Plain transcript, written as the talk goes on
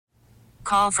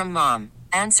call from mom.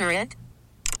 Answer it.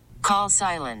 Call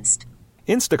silenced.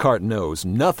 Instacart knows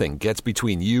nothing gets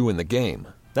between you and the game.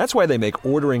 That's why they make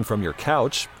ordering from your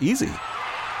couch easy.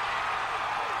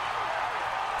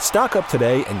 Stock up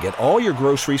today and get all your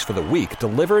groceries for the week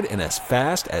delivered in as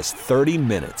fast as 30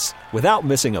 minutes without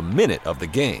missing a minute of the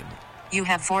game. You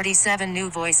have 47 new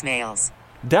voicemails.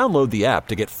 Download the app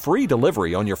to get free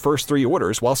delivery on your first 3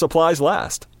 orders while supplies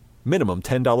last. Minimum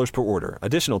 $10 per order.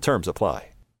 Additional terms apply.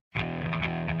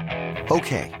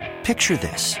 Okay, picture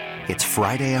this. It's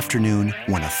Friday afternoon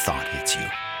when a thought hits you.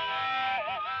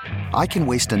 I can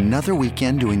waste another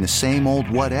weekend doing the same old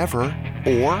whatever,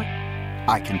 or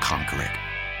I can conquer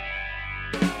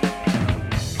it.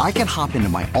 I can hop into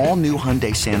my all-new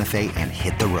Hyundai Santa Fe and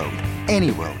hit the road.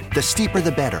 Any road. The steeper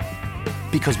the better.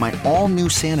 Because my all-new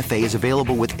Santa Fe is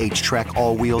available with H-Track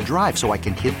all-wheel drive, so I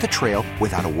can hit the trail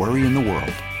without a worry in the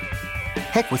world.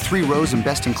 Heck, with 3 rows and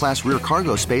best-in-class rear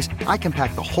cargo space, I can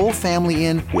pack the whole family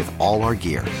in with all our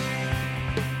gear.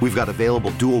 We've got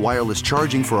available dual wireless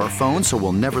charging for our phones, so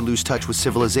we'll never lose touch with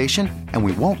civilization, and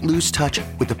we won't lose touch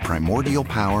with the primordial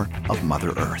power of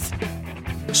Mother Earth.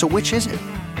 So which is it?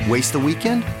 Waste the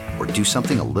weekend or do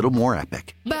something a little more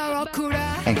epic?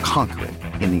 And conquer it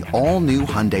in the all-new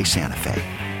Hyundai Santa Fe.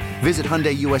 Visit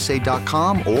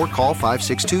HyundaiUSA.com or call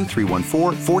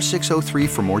 562-314-4603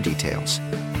 for more details.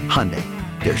 Hyundai,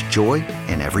 there's joy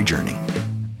in every journey.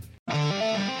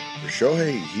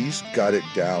 Shohei, he's got it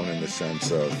down in the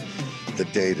sense of the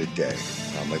day-to-day.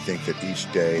 I think that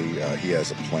each day he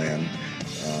has a plan,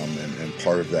 and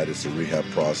part of that is the rehab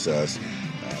process.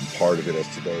 Part of it is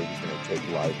today he's going to take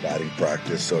live batting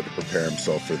practice, so to prepare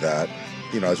himself for that.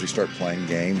 As we start playing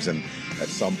games, and at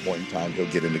some point in time he'll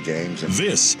get into games. And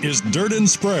this is Dirt and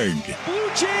Sprague. Blue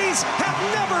Jays have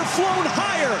never flown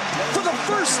higher. For the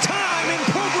first time in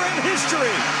program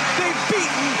history, they've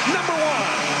beaten number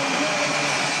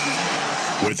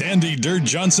 1. With Andy Dirt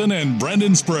Johnson and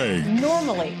Brendan Sprague.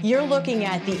 Normally, you're looking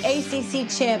at the ACC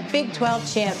champ, Big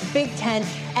 12 champ, Big 10,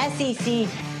 SEC,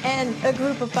 and a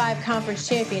group of 5 conference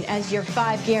champion as your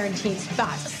 5 guaranteed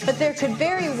spots. But there could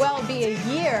very well be a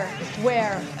year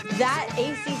where that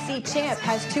ACC champ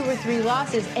has 2 or 3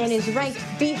 losses and is ranked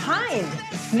behind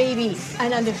maybe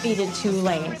an undefeated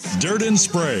Tulane. Dirt and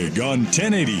Sprague on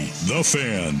 1080 The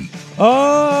Fan.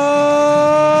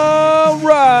 All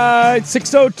right,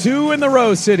 6:02 in the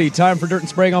Rose City. Time for Dirt and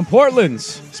Sprague on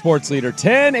Portland's sports leader,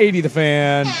 1080 The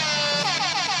Fan.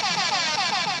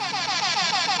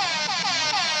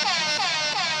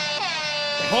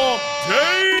 Hump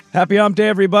Day! Happy Hump Day,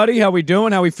 everybody. How we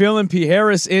doing? How we feeling? P.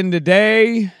 Harris in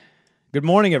today. Good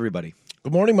morning, everybody.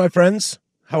 Good morning, my friends.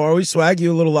 How are we? Swag,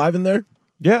 you a little live in there?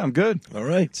 Yeah, I'm good. All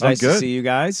right. It's nice to see you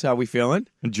guys. How we feeling?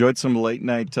 Enjoyed some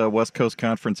late-night West Coast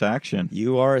Conference action.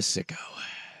 You are a sicko.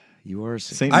 You are a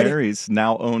sicko. St. Mary's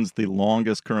now owns the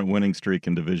longest current winning streak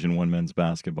in Division I men's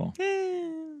basketball.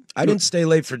 I didn't stay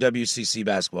late for WCC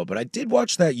basketball, but I did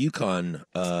watch that UConn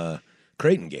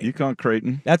Creighton game. UConn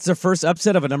Creighton. That's the first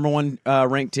upset of a number 1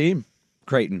 ranked team,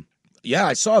 Creighton. Yeah,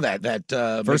 I saw that. That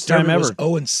first time ever. Was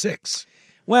 0-6.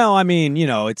 Well, I mean,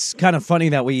 it's kind of funny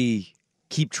that we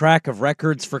keep track of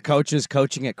records for coaches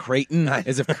coaching at Creighton,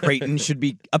 as if Creighton should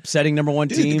be upsetting number 1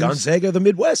 teams. The Gonzaga of the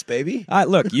Midwest, baby.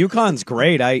 Look, UConn's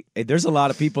great. There's a lot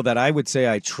of people that I would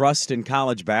say I trust in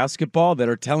college basketball that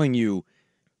are telling you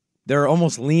they're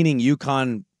almost leaning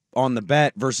UConn on the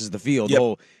bet versus the field. Yep.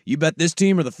 Oh, you bet this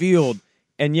team or the field.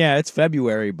 And yeah, it's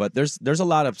February, but there's a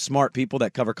lot of smart people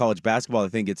that cover college basketball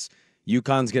that think it's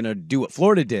UConn's going to do what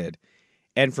Florida did.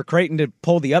 And for Creighton to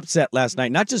pull the upset last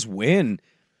night, not just win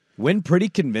pretty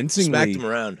convincingly. Smacked them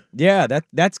around. Yeah,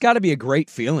 that's got to be a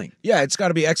great feeling. Yeah, it's got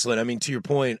to be excellent. I mean, to your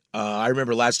point, I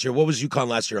remember last year, what was UConn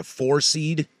last year, a 4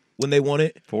 seed when they won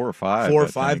it? 4 or 5. 4 or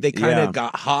 5. They kind of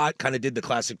got hot, kind of did the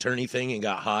classic tourney thing and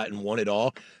got hot and won it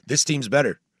all. This team's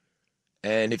better.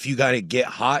 And if you got to get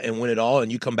hot and win it all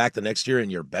and you come back the next year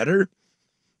and you're better,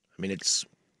 I mean, it's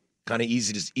kind of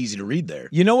easy to read there.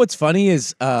 You know what's funny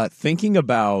is thinking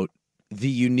about the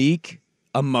unique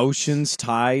emotions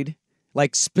tied,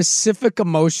 like specific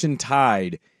emotion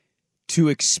tied to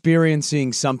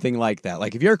experiencing something like that.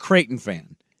 Like if you're a Creighton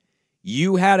fan,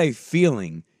 you had a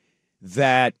feeling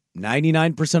that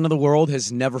 99% of the world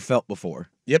has never felt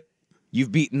before. Yep.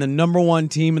 You've beaten the number 1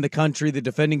 team in the country, the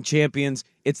defending champions.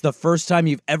 It's the first time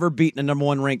you've ever beaten a number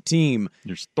 1 ranked team.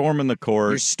 You're storming the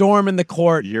court.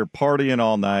 You're partying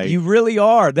all night. You really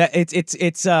are. That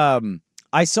it's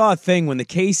I saw a thing when the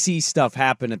KC stuff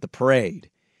happened at the parade.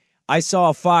 I saw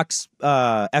a Fox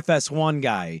FS1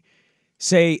 guy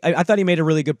say, I thought he made a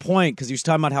really good point because he was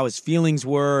talking about how his feelings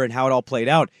were and how it all played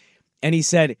out. And he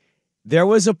said there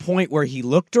was a point where he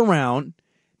looked around,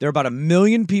 There are about 1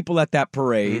 million people at that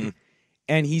parade.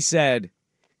 And he said,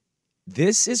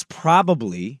 this is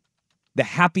probably the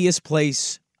happiest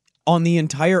place on the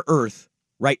entire earth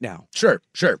right now. Sure.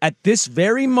 At this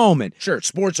very moment. Sure.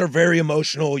 Sports are very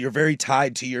emotional. You're very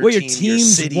tied to your well, team, your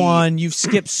team's city. won. You've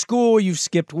skipped school. You've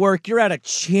skipped work. You're at a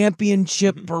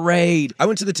championship parade. I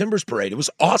went to the Timbers parade. It was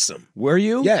awesome. Were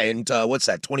you? Yeah. And what's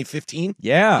that? 2015?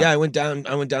 Yeah. Yeah. I went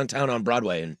downtown on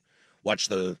Broadway and watched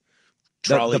the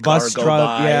trolley the bus car go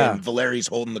by. Yeah. And Valeri's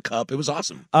holding the cup. It was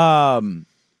awesome.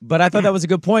 But I thought that was a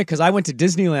good point because I went to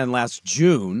Disneyland last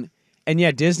June, and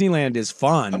yeah, Disneyland is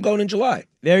fun. I'm going in July.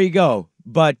 There you go.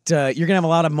 But you're going to have a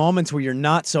lot of moments where you're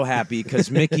not so happy because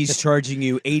Mickey's charging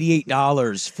you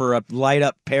 $88 for a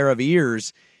light-up pair of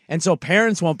ears. And so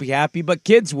parents won't be happy, but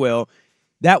kids will.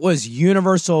 That was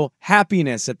universal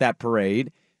happiness at that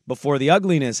parade before the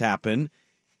ugliness happened.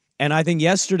 And I think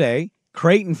yesterday,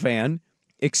 Creighton fan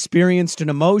experienced an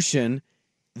emotion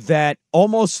that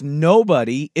almost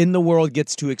nobody in the world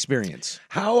gets to experience.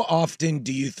 How often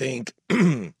do you think,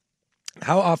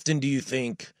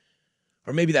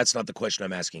 or maybe that's not the question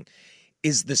I'm asking,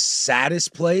 is the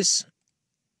saddest place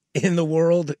in the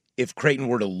world if Creighton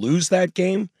were to lose that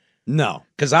game? No.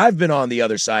 Because I've been on the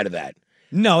other side of that.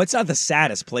 No, it's not the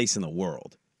saddest place in the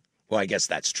world. Well, I guess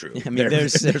that's true. I mean,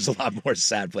 there's a lot more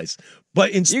sad places.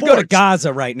 But in sports, you go to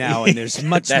Gaza right now, and there's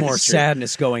much more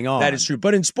sadness going on. That is true.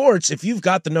 But in sports, if you've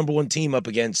got the number one team up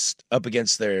against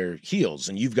their heels,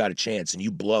 and you've got a chance, and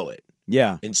you blow it,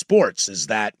 yeah. In sports, is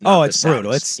that not it's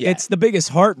brutal. It's the biggest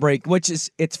heartbreak. Which is,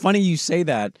 it's funny you say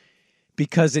that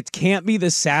because it can't be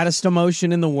the saddest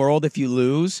emotion in the world if you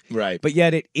lose, right? But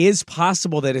yet it is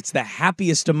possible that it's the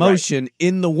happiest emotion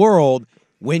in the world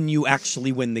when you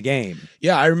actually win the game.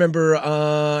 Yeah, I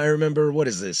remember, what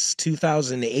is this,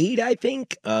 2008, I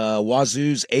think?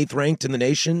 Wazoo's 8th ranked in the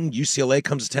nation. UCLA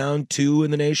comes to town, 2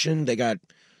 in the nation. They got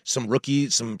some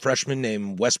freshmen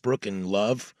named Westbrook and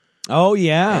Love. Oh,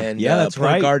 yeah. And that's point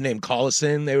right. guard named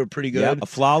Collison. They were pretty good. Yeah,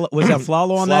 was that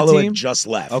Flalo on that Flalo team? had just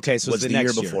left. Okay, so was it's the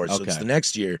next year before. Okay. So it's the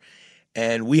next year.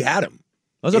 And we had them.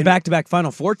 Those are back-to-back Final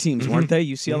Four teams, weren't they,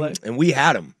 UCLA? And we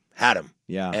had them.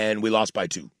 Yeah. And we lost by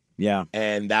 2. Yeah.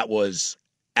 And that was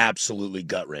absolutely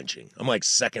gut-wrenching. I'm like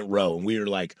second row, and we were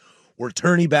like, we're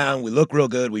tourney bound. We look real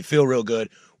good. We feel real good.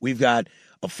 We've got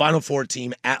a Final Four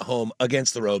team at home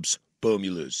against the ropes. Boom,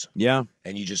 you lose. Yeah.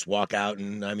 And you just walk out,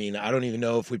 and, I mean, I don't even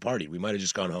know if we partied. We might have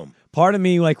just gone home. Part of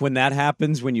me, like, when that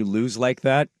happens, when you lose like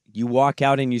that, you walk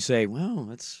out and you say, well,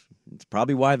 it's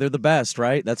probably why they're the best,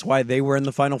 right? That's why they were in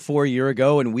the Final Four a year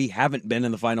ago, and we haven't been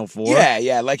in the Final Four.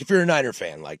 Yeah. Like, if you're a Niner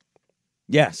fan, like.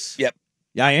 Yes. Yep.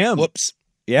 Yeah, I am. Whoops.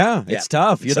 Yeah, it's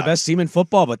tough. You're the best team in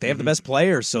football, but they have the Mm-hmm. best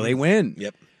players, so they win.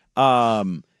 Yep. I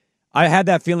had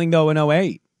that feeling, though, in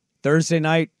 2008. Thursday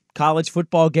night college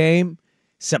football game,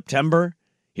 September.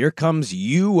 Here comes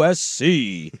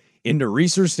USC into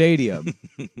Reser Stadium.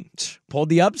 Pulled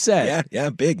the upset. Yeah,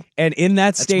 big. And in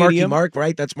that That's stadium. Mark,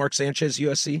 right? That's Mark Sanchez,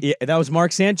 USC? Yeah, that was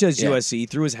Mark Sanchez, USC. He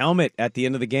threw his helmet at the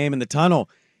end of the game in the tunnel.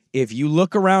 If you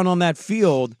look around on that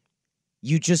field,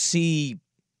 you just see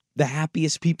the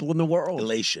happiest people in the world.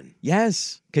 Elation.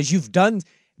 Yes, because you've done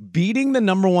beating the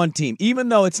number one team, even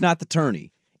though it's not the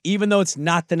tourney, even though it's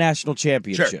not the national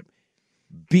championship. Sure.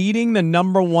 Beating the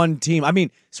number one team. I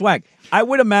mean, Swag, I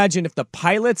would imagine if the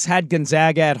Pilots had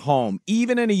Gonzaga at home,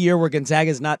 even in a year where Gonzaga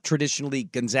is not traditionally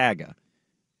Gonzaga.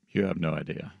 You have no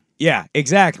idea. Yeah,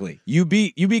 exactly. You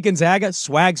beat Gonzaga,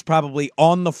 Swag's probably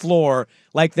on the floor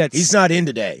like that. He's not in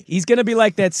today. He's going to be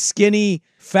like that skinny,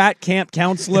 fat camp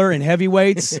counselor in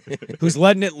heavyweights who's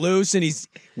letting it loose and he's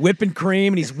whipping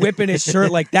cream and he's whipping his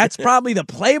shirt. Like, that's probably the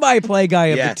play-by-play guy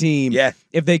of the team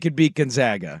if they could beat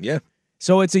Gonzaga. Yeah.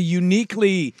 So it's a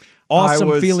uniquely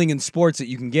awesome feeling in sports that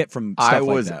you can get from stuff like that.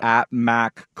 I was at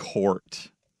Mac Court,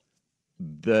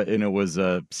 and it was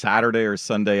a Saturday or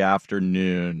Sunday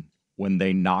afternoon when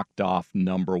they knocked off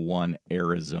number 1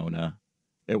 Arizona.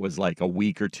 It was like a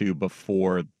week or two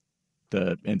before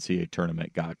the NCAA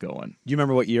tournament got going. Do you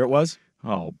remember what year it was?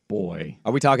 Oh, boy.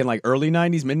 Are we talking like early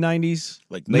 90s, mid-90s?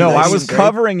 Like no, I was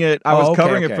covering it. I was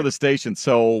covering okay. it for the station.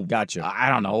 So, gotcha. I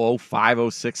don't know,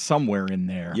 05, 06, somewhere in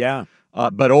there. Yeah.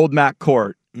 But old Mac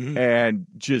Court, and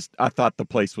just I thought the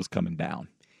place was coming down.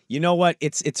 You know what?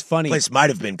 It's funny. The place might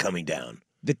have been coming down.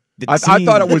 I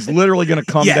thought it was literally going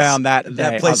to come down that day.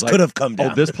 That place could have come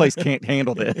down. Oh, this place can't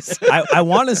handle this. I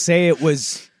want to say it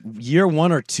was year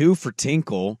 1 or 2 for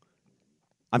Tinkle.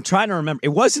 I'm trying to remember. It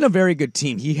wasn't a very good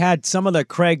team. He had some of the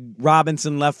Craig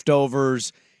Robinson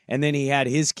leftovers, and then he had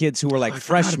his kids who were like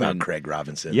freshmen. I forgot about Craig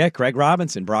Robinson. Yeah, Craig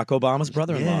Robinson, Barack Obama's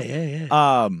brother-in-law.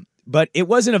 Yeah. But it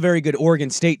wasn't a very good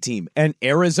Oregon State team. And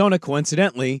Arizona,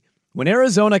 coincidentally, When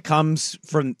Arizona comes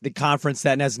from the conference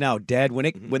that is now dead,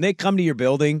 when they come to your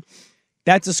building,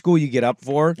 that's a school you get up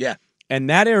for. Yeah. And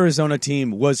that Arizona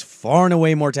team was far and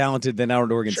away more talented than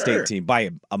our Oregon Sure. State team by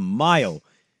a mile.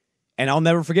 And I'll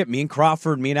never forget, me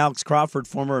and Alex Crawford,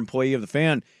 former employee of the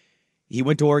Fan, he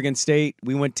went to Oregon State.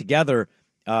 We went together.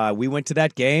 We went to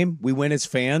that game. We went as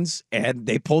fans, and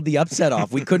they pulled the upset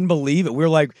off. We couldn't believe it.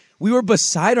 We were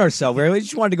beside ourselves. We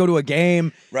just wanted to go to a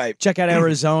game, right? Check out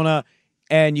Arizona,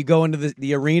 and you go into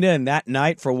the arena, and that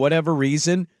night, for whatever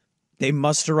reason, they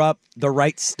muster up the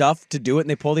right stuff to do it, and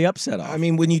they pull the upset off. I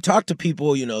mean, when you talk to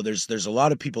people, there's a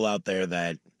lot of people out there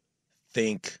that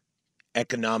think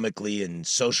economically and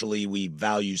socially we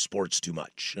value sports too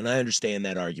much. And I understand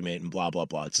that argument and blah, blah,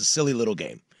 blah. It's a silly little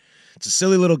game. It's a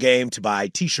silly little game to buy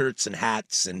T-shirts and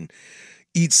hats and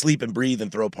eat, sleep, and breathe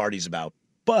and throw parties about.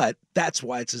 But that's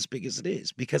why it's as big as it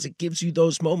is, because it gives you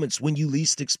those moments when you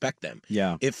least expect them.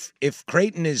 Yeah. If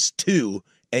Creighton is 2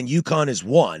 and UConn is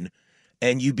 1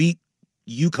 and you beat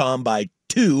UConn by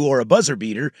 2 or a buzzer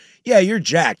beater, yeah, you're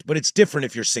jacked, but it's different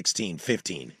if you're 16,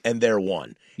 15, and they're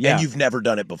 1. Yeah. And you've never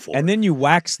done it before. And then you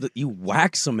wax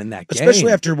them in that game.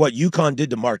 Especially after what UConn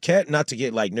did to Marquette, not to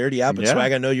get nerdy out, but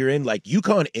Swag, I know you're in.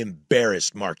 UConn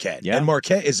embarrassed Marquette. Yeah. And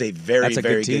Marquette is a very,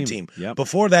 very good team. Yep.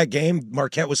 Before that game,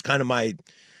 Marquette was kind of my,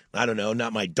 I don't know,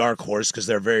 not my dark horse because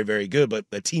they're very, very good, but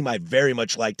a team I very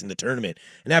much liked in the tournament.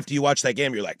 And after you watch that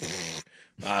game, you're like,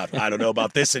 I don't know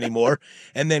about this anymore.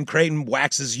 And then Creighton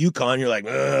waxes UConn. You're like,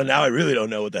 now I really don't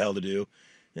know what the hell to do.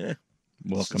 Yeah.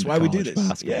 Welcome That's why we do college this.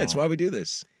 basketball. Yeah, it's why we do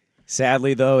this.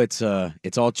 Sadly, though, it's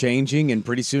all changing, and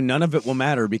pretty soon none of it will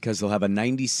matter because they'll have a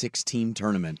 96-team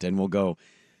tournament, and we'll go,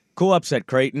 cool upset,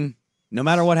 Creighton. No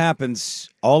matter what happens,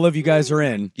 all of you guys are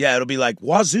in. Yeah, it'll be like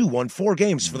Wazoo won 4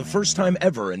 games for the first time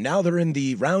ever, and now they're in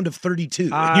the round of 32.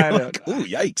 And you're like, ooh,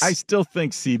 yikes. I still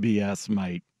think CBS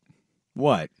might.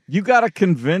 What? You got to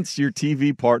convince your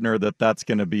TV partner that that's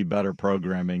going to be better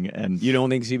programming. And you don't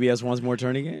think CBS wants more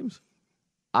tourney games?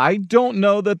 I don't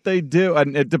know that they do,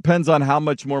 and it depends on how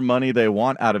much more money they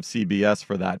want out of CBS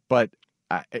for that. But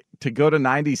to go to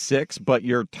 96, but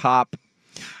your top...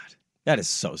 God, that is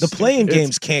so The playing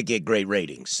games can't get great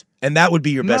ratings, and that would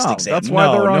be your best example. That's why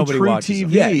they're on True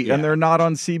TV, and they're not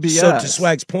on CBS. So to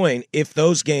Swag's point, if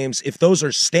those are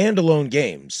standalone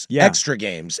games, extra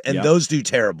games, and those do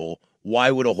terrible,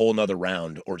 why would a whole nother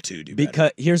round or two do better?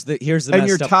 Because here's the and your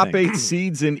messed up top thing. 8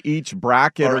 seeds in each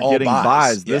bracket are all getting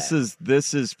buys. buys. Yeah.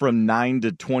 This is from 9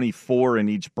 to 24 in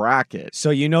each bracket.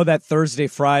 So you know that Thursday,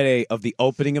 Friday of the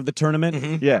opening of the tournament?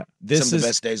 Mm-hmm. Yeah. Some of the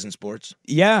best days in sports.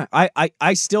 Yeah,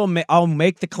 I still I'll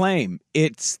make the claim.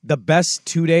 It's the best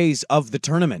 2 days of the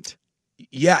tournament.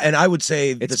 Yeah, and I would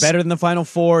say it's better than the Final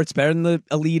Four. It's better than the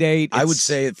Elite Eight. I would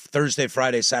say Thursday,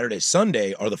 Friday, Saturday,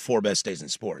 Sunday are the 4 best days in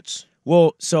sports.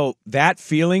 Well, so that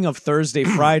feeling of Thursday,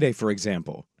 Friday, for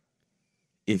example,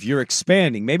 if you're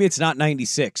expanding, maybe it's not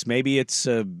 96, maybe it's,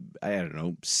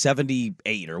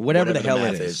 78 or whatever the hell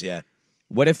math it is. Yeah.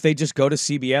 What if they just go to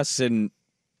CBS and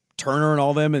Turner and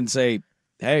all them and say,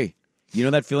 hey, you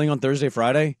know that feeling on Thursday,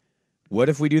 Friday? What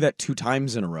if we do that 2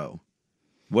 times in a row?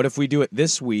 What if we do it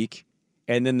this week,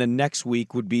 and then the next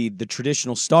week would be the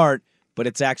traditional start, but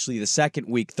it's actually the second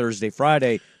week, Thursday,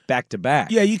 Friday, back to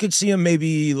back. Yeah, you could see them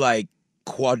maybe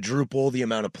quadruple the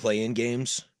amount of play-in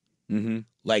games. Mm-hmm.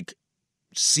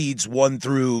 Seeds 1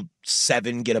 through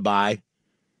 7 get a bye.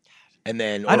 And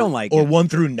then I don't like or it. 1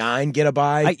 through 9 get a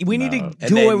bye. We need to And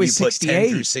do then away with you put 68. 10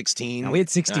 through 16. No, we had I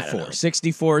don't 64. know.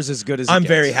 64 is as good as it I'm gets.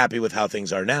 very happy with how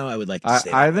things are now. I would like to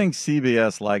stay. I think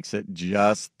CBS likes it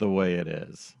just the way it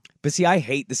is. But see, I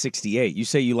hate the 68. You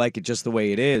say you like it just the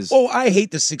way it is. Oh, I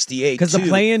hate the 68 because the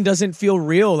play-in doesn't feel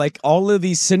real. Like all of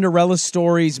these Cinderella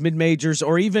stories, mid-majors,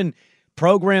 or even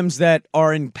programs that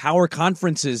are in power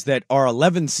conferences that are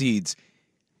 11 seeds.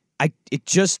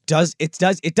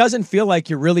 It doesn't feel like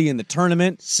you're really in the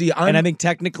tournament. See, and I think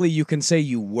technically you can say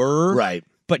you were, right,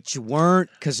 but you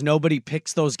weren't because nobody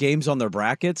picks those games on their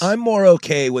brackets. I'm more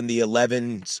okay when the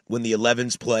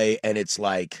 11s play and it's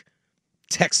like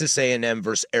Texas A&M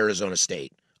versus Arizona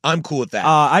State. I'm cool with that.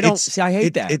 I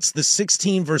hate that. It's the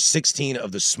 16 versus 16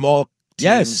 of the small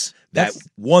teams that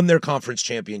won their conference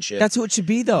championship. That's what it should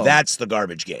be, though. That's the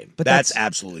garbage game. But that's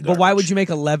absolutely garbage. But why would you make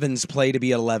 11s play to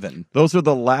be 11? Those are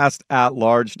the last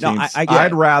at-large teams. No,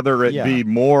 I'd rather it be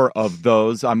more of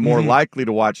those. I'm more Mm-hmm. likely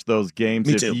to watch those games.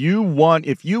 Me too.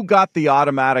 If you got the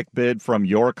automatic bid from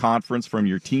your conference, from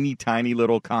your teeny tiny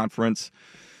little conference,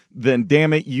 then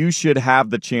damn it, you should have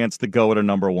the chance to go at a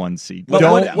number 1 seed. But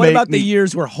what about the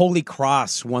years where Holy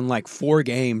Cross won like 4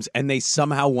 games and they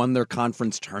somehow won their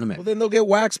conference tournament? Well, then they'll get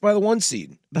waxed by the 1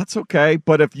 seed. That's okay,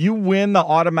 but if you win the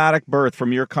automatic berth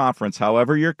from your conference,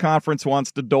 however your conference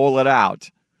wants to dole it out,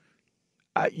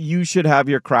 you should have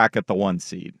your crack at the 1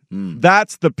 seed.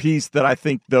 That's the piece that I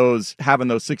think having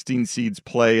those 16 seeds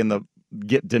play and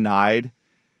get denied.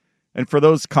 And for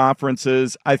those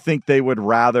conferences, I think they would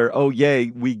rather,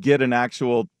 we get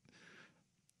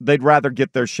they'd rather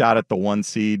get their shot at the 1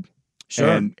 seed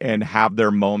and have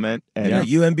their moment and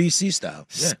UMBC style.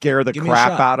 Scare the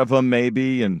crap out of them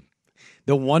maybe. And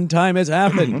the one time it's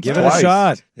happened. Give it a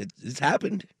shot. It's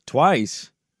happened.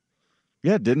 Twice.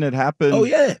 Yeah, didn't it happen? Oh,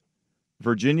 yeah.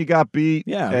 Virginia got beat.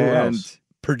 Yeah, who and else?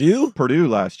 Purdue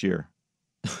last year.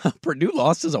 Purdue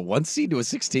lost as a 1 seed to a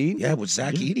 16? Yeah, with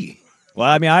Zach Edey. Well,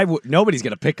 I mean, nobody's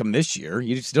going to pick them this year.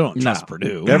 You still don't trust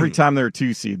Purdue. Every time they're a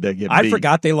 2 seed, they get beat. I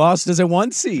forgot they lost as a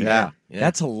 1 seed. Yeah.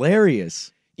 That's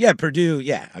hilarious. Yeah, Purdue,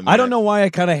 yeah. I mean, I don't know why I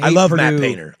kind of hate I love Purdue. Matt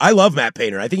Painter. I love Matt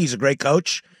Painter. I think he's a great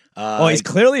coach. He's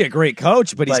clearly a great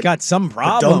coach, but he's got some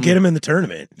problem. Don't get him in the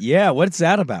tournament. Yeah, what's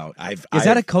that about? Is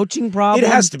that a coaching problem? It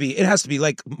has to be. It has to be.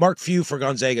 Like Mark Few for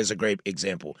Gonzaga is a great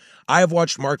example. I have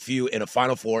watched Mark Few in a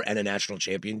Final Four and a national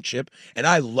championship, and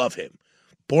I love him.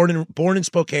 Born in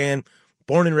Spokane,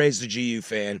 born and raised a GU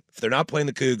fan. If they're not playing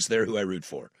the Cougs, they're who I root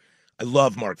for. I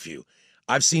love Mark Few.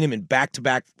 I've seen him in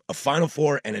back-to-back a Final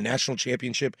Four and a national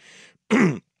championship.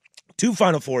 2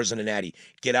 Final Fours and a natty.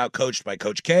 Get out coached by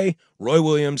Coach K, Roy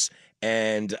Williams,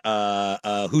 and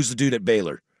who's the dude at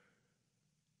Baylor?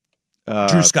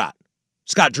 Drew Scott.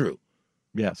 Scott Drew.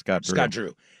 Yeah, Scott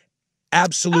Drew.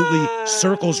 Absolutely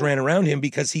circles ran around him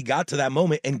because he got to that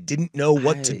moment and didn't know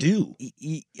what to do.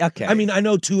 Okay. I mean, I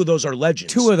know 2 of those are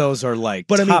legends. 2 of those are like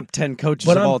top 10 coaches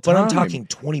of all time. But I'm talking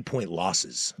 20-point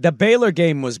losses. The Baylor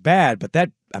game was bad, but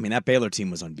that Baylor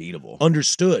team was unbeatable.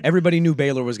 Understood. Everybody knew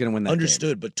Baylor was going to win that game.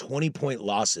 Understood, but 20-point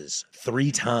losses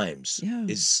 3 times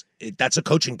that's a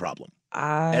coaching problem.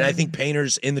 And I think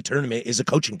Painter's in the tournament is a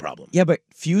coaching problem. Yeah, but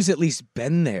Few's at least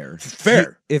been there.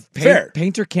 Fair. If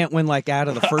Painter can't win like out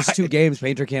of the first 2 games,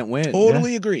 Painter can't win.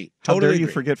 Totally agree. How Totally dare you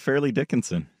agree. forget Fairleigh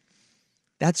Dickinson?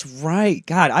 That's right.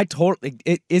 God,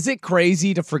 is it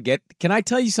crazy to forget? Can I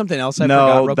tell you something else I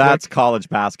forgot real that's quick? college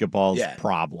basketball's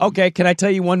problem. Okay, can I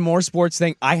tell you one more sports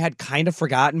thing I had kind of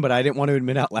forgotten, but I didn't want to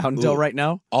admit out loud until right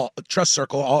now? Trust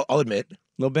circle, I'll admit. A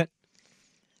little bit.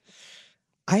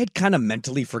 I had kind of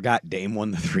mentally forgot Dame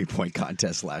won the 3-point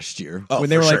contest last year. When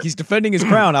they were like, he's defending his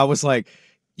crown, I was like,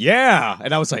 yeah.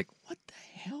 And I was like, what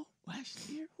the hell? Last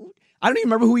year? I don't even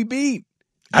remember who he beat.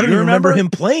 I don't even remember him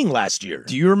playing last year.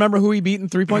 Do you remember who he beat in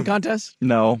 3-point contest?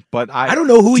 No, but I don't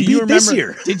know who he beat this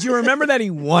year. Did you remember that he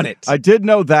won it? I did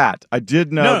know that. I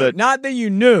did know that. Not that you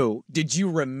knew. Did you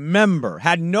remember?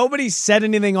 Had nobody said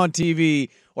anything on TV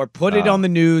or put it on the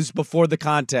news before the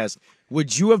contest,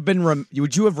 would you have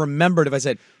remembered if I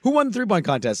said, who won the 3-point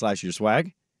contest last year,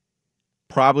 Swag?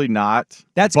 Probably not.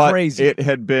 That's but crazy. It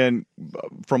had been,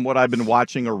 from what I've been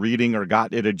watching or reading or it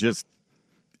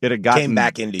had gotten came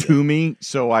back into me,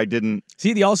 so I didn't.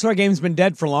 See, the All-Star game's been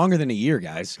dead for longer than a year,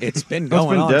 guys. It's been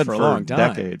going on for a long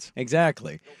time. Decades.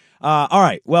 Exactly. All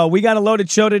right. Well, we got a loaded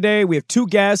show today. We have 2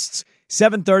 guests.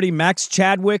 7:30, Max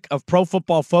Chadwick of Pro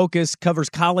Football Focus covers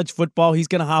college football. He's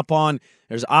going to hop on.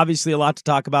 There's obviously a lot to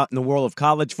talk about in the world of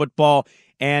college football.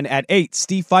 And at 8,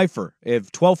 Steve Pfeiffer of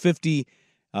 1250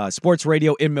 Sports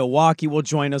Radio in Milwaukee will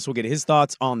join us. We'll get his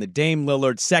thoughts on the Dame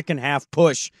Lillard second half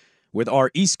push with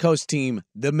our East Coast team,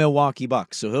 the Milwaukee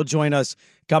Bucks. So he'll join us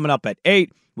coming up at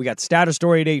 8. We got Status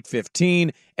Story at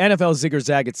 8:15, NFL Zig or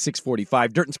Zag at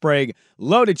 6:45. Dirt and Sprague,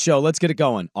 loaded show. Let's get it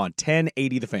going on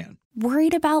 1080 The Fan.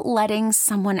 Worried about letting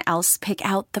someone else pick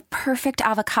out the perfect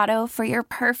avocado for your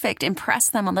perfect impress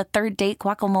them on the third date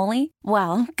guacamole?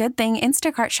 Well, good thing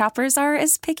Instacart shoppers are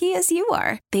as picky as you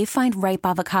are. They find ripe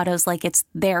avocados like it's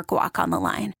their guac on the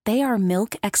line. They are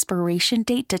milk expiration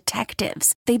date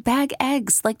detectives. They bag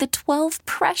eggs like the 12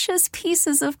 precious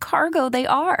pieces of cargo they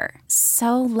are.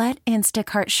 So let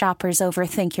Instacart shoppers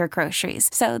overthink your groceries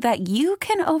so that you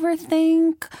can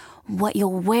overthink what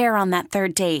you'll wear on that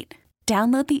third date.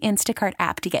 Download the Instacart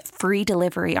app to get free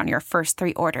delivery on your first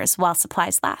 3 orders while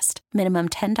supplies last. Minimum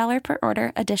 $10 per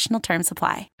order. Additional terms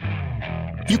apply.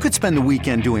 You could spend the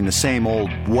weekend doing the same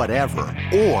old whatever,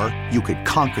 or you could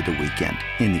conquer the weekend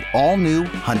in the all-new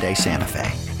Hyundai Santa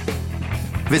Fe.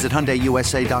 Visit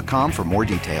HyundaiUSA.com for more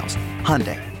details.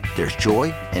 Hyundai, there's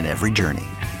joy in every journey.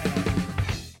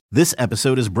 This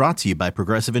episode is brought to you by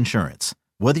Progressive Insurance.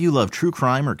 Whether you love true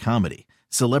crime or comedy,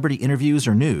 celebrity interviews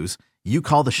or news, you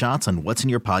call the shots on what's in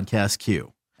your podcast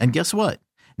queue. And guess what?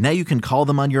 Now you can call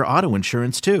them on your auto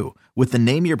insurance too with the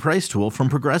Name Your Price tool from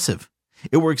Progressive.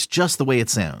 It works just the way it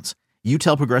sounds. You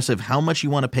tell Progressive how much you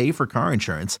want to pay for car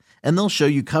insurance, and they'll show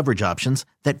you coverage options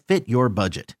that fit your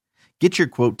budget. Get your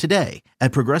quote today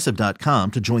at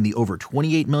Progressive.com to join the over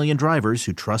 28 million drivers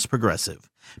who trust Progressive.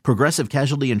 Progressive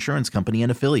Casualty Insurance Company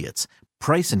and Affiliates.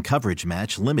 Price and coverage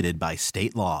match limited by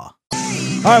state law. All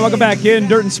right, welcome back in.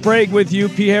 Dirt and Sprague with you.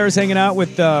 P. Harris hanging out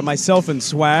with myself and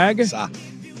Swag.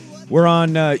 We're on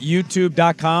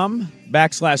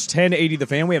youtube.com/1080 The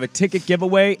Fan. We have a ticket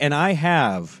giveaway, and I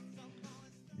have,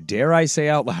 dare I say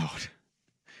out loud,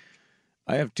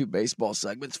 I have 2 baseball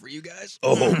segments for you guys.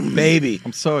 Oh, baby.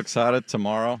 I'm so excited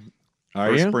tomorrow.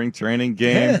 Are you? Spring training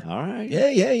game. Yeah. All right.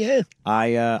 Yeah.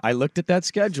 I looked at that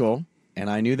schedule, and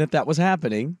I knew that was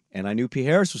happening, and I knew P.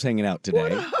 Harris was hanging out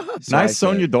today. So nice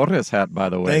Sonia Torres hat, by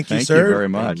the way. Thank you, sir. Very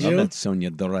much. I love that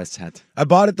Sonia Torres hat. I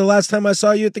bought it the last time I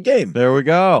saw you at the game. There we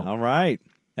go. All right.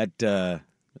 That the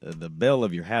bill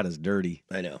of your hat is dirty.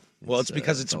 I know. Well, it's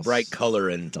because it's a bright color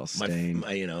and stained.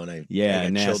 I got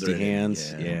nasty children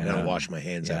hands. And, I don't wash my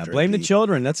hands after. Blame the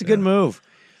children. That's a good move.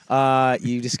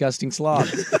 You disgusting slob.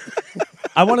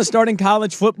 I want to start in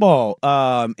college football.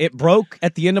 It broke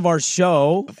at the end of our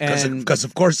show, because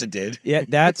of course it did. Yeah,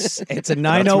 it's a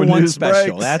 901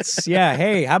 special. Breaks.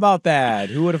 Hey, how about that?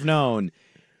 Who would have known?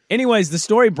 Anyways, the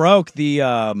story broke. The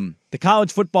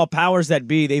college football powers that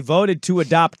be, they voted to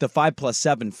adopt the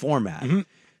 5+7 format. Mm-hmm.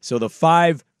 So the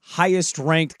 5 highest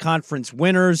ranked conference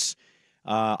winners.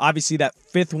 Obviously, that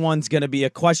 5th one's going to be a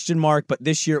question mark, but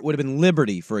this year it would have been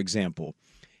Liberty, for example.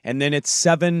 And then it's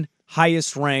 7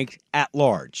 highest ranked at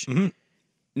large. Mm-hmm.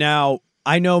 Now,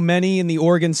 I know many in the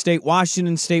Oregon State,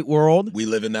 Washington State world. We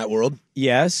live in that world.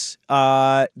 Yes.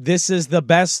 This is the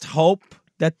best hope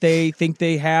that they think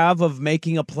they have of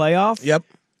making a playoff. Yep.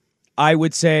 I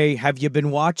would say, have you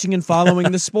been watching and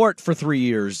following the sport for 3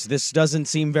 years? This doesn't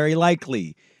seem very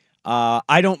likely.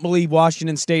 I don't believe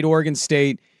Washington State, Oregon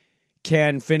State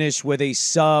can finish with a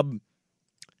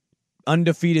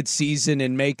undefeated season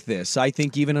and make this. I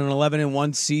think even an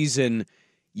 11-1 season,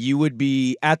 you would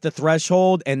be at the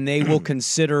threshold, and they will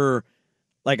consider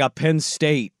like a Penn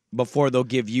State before they'll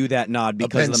give you that nod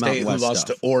because of the Mountain West who lost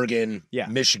stuff. to Oregon,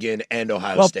 Michigan, and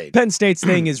Ohio State. Penn State's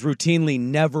thing is routinely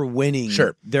never winning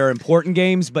their important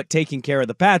games, but taking care of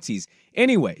the Patsies.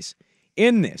 Anyways,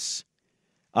 in this,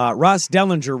 Ross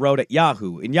Dellinger wrote at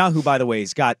Yahoo. And Yahoo, by the way,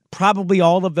 has got probably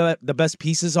all of the best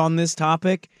pieces on this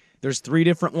topic. There's 3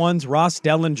 different ones. Ross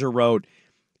Dellinger wrote,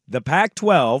 the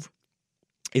Pac-12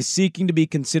 is seeking to be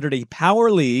considered a power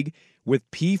league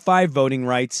with P5 voting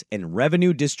rights and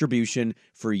revenue distribution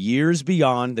for years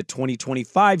beyond the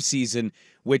 2025 season,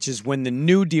 which is when the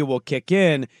new deal will kick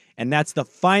in, and that's the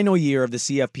final year of the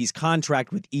CFP's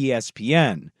contract with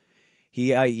ESPN.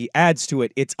 He adds to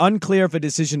it, it's unclear if a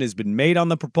decision has been made on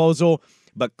the proposal,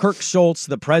 but Kirk Schultz,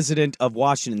 the president of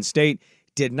Washington State,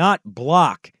 did not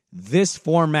block this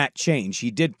format change.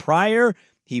 He did prior.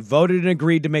 He voted and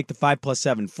agreed to make the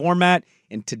 5+7 format,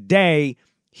 and today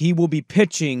he will be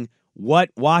pitching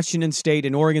what Washington State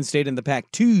and Oregon State and the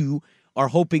Pac-2 are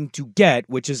hoping to get,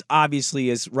 which is obviously,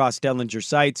 as Ross Dellinger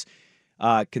cites,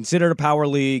 considered a power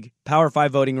league, Power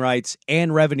 5 voting rights,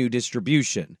 and revenue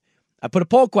distribution. I put a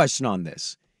poll question on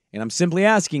this, and I'm simply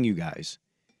asking you guys,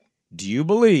 do you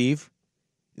believe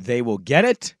they will get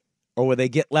it, or will they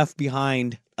get left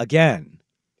behind again?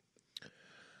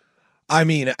 I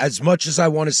mean, as much as I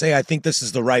want to say I think this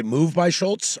is the right move by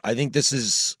Schultz, I think this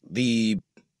is the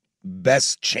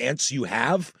best chance you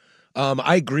have.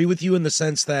 I agree with you in the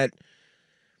sense that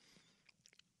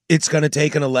it's going to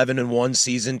take an 11-1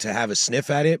 season to have a sniff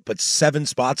at it, but 7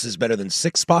 spots is better than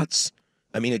 6 spots.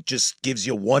 I mean, it just gives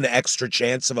you 1 extra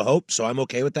chance of a hope, so I'm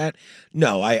okay with that.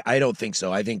 No, I don't think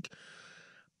so. I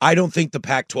don't think the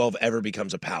Pac-12 ever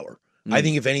becomes a power. I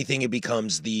think if anything, it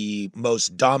becomes the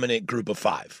most dominant group of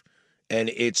 5. And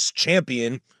its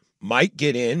champion might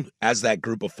get in as that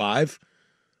group of 5,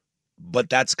 but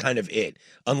that's kind of it.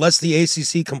 Unless the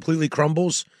ACC completely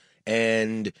crumbles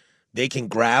and they can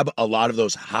grab a lot of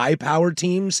those high-powered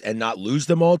teams and not lose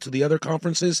them all to the other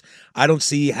conferences, I don't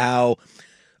see how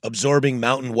absorbing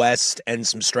Mountain West and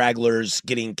some stragglers,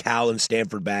 getting Cal and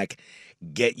Stanford back,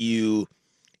 get you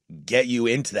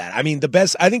into that. I mean,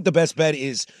 I think the best bet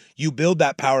is you build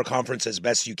that power conference as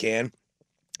best you can,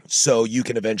 so you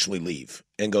can eventually leave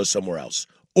and go somewhere else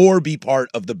or be part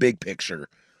of the big picture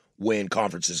when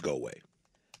conferences go away.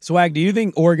 Swag, do you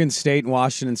think Oregon State and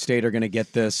Washington State are going to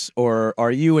get this, or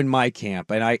are you in my camp?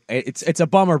 And it's a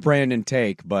bummer Brandon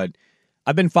take, but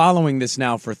I've been following this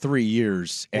now for 3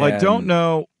 years. Well, I don't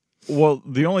know. Well,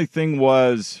 the only thing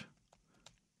was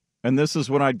And this is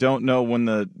when I don't know when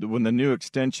the new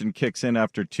extension kicks in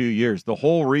after 2 years. The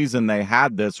whole reason they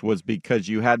had this was because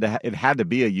it had to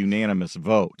be a unanimous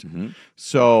vote. Mm-hmm.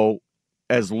 So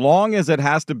as long as it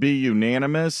has to be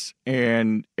unanimous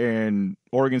and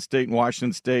Oregon State and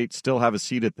Washington State still have a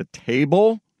seat at the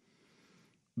table,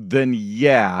 then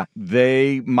yeah,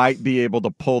 they might be able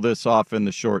to pull this off in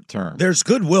the short term. There's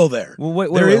goodwill there.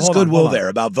 Well, there is goodwill there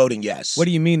about voting yes. What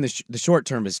do you mean the short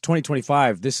term is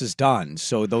 2025? This is done,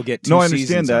 so they'll get 2 No, I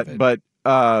seasons understand that, but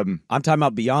I'm talking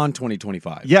about beyond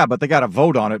 2025. Yeah, but they got to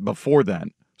vote on it before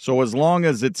then. So as long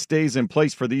as it stays in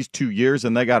place for these 2 years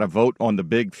and they got to vote on the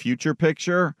big future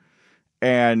picture,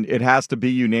 and it has to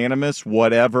be unanimous,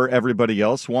 whatever everybody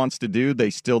else wants to do, they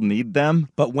still need them.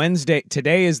 But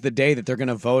today is the day that they're going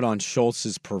to vote on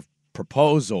Schultz's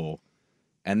proposal,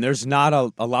 and there's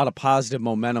not a lot of positive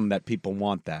momentum that people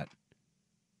want that.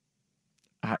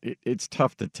 It's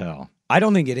tough to tell. I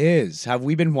don't think it is. Have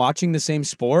we been watching the same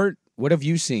sport? What have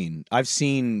you seen? I've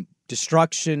seen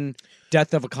destruction,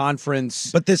 death of a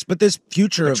conference. But this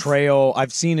future betrayal.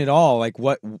 I've seen it all. Like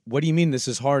what do you mean this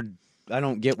is hard? I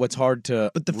don't get what's hard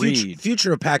to But the read.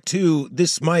 future of Pac-2,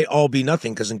 this might all be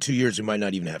nothing because in 2 years we might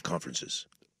not even have conferences.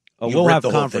 Oh, we'll have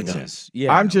conferences.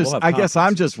 Yeah, I guess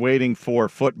I'm just waiting for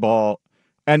football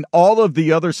and all of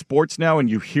the other sports now, and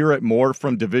you hear it more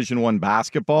from Division I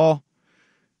basketball,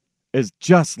 is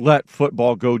just let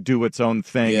football go do its own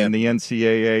thing, and the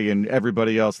NCAA and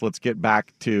everybody else, let's get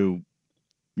back to,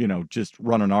 just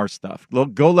running our stuff.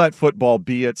 Go let football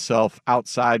be itself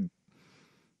outside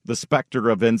the specter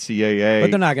of NCAA. But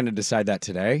they're not going to decide that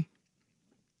today.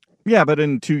 Yeah, but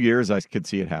in 2 years, I could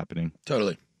see it happening.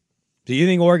 Totally. Do you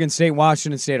think Oregon State,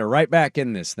 Washington State are right back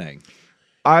in this thing?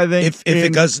 I think if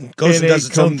it goes and does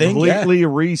its own thing, completely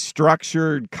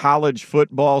restructured college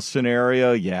football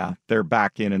scenario, yeah, they're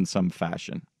back in some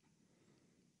fashion.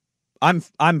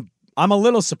 I'm a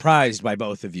little surprised by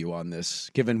both of you on this,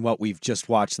 given what we've just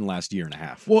watched in the last year and a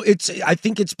half. Well, I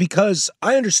think it's because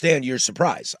I understand your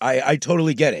surprise. I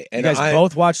totally get it. And you guys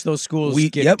both watched those schools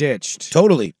get ditched.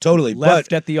 Totally.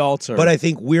 Left at the altar. But I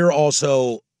think we're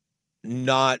also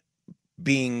not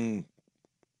being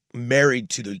married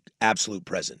to the absolute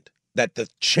present. That the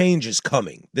change is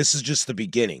coming. This is just the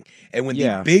beginning. And when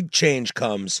the big change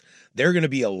comes, there are going to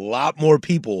be a lot more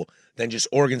people than just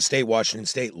Oregon State, Washington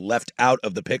State left out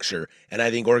of the picture. And I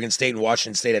think Oregon State and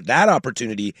Washington State at that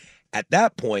opportunity, at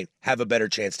that point, have a better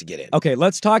chance to get in. Okay,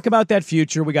 let's talk about that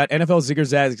future. We got NFL Zig or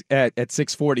Zag at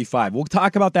 645. We'll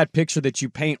talk about that picture that you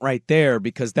paint right there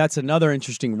because that's another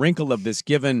interesting wrinkle of this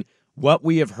given what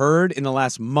we have heard in the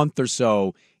last month or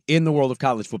so in the world of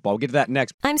college football. We'll get to that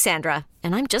next. I'm Sandra,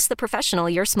 and I'm just the professional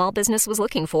your small business was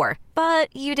looking for.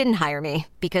 But you didn't hire me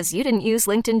because you didn't use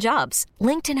LinkedIn Jobs.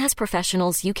 LinkedIn has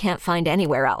professionals you can't find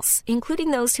anywhere else,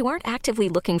 including those who aren't actively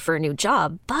looking for a new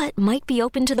job, but might be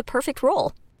open to the perfect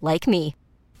role, like me.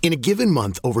 In a given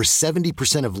month, over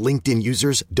 70% of LinkedIn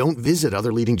users don't visit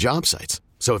other leading job sites.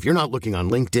 So if you're not looking on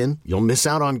LinkedIn, you'll miss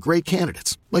out on great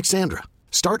candidates like Sandra.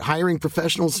 Start hiring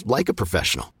professionals like a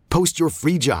professional. Post your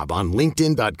free job on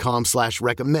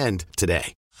linkedin.com/recommend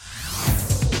today.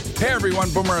 Hey everyone,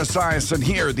 Boomer Esiason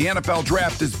here. The NFL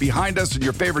Draft is behind us and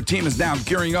your favorite team is now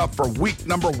gearing up for week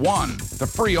number 1. The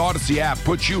free Odyssey app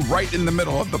puts you right in the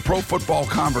middle of the pro football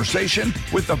conversation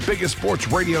with the biggest sports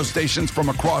radio stations from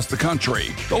across the country.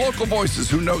 The local voices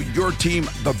who know your team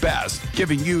the best,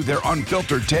 giving you their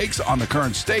unfiltered takes on the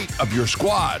current state of your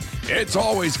squad. It's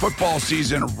always football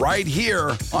season right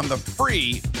here on the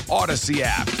free Odyssey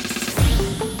app.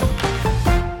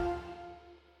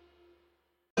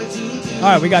 All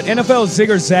right, we got NFL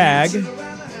Zig or Zag.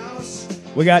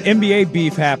 We got NBA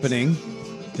beef happening.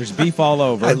 There's beef all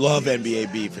over. I love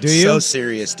NBA beef. It's Do you? so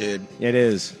serious, dude. It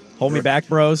is. Hold me back,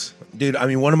 bros. Dude, I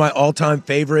mean, one of my all-time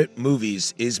favorite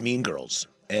movies is Mean Girls.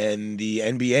 And the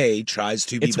NBA tries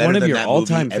to be It's better one of than your that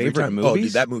all-time movie every favorite time. movies? Oh,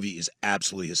 dude, that movie is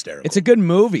absolutely hysterical. It's a good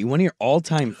movie. One of your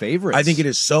all-time favorites. I think it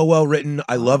is so well written.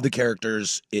 I love the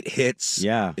characters. It hits.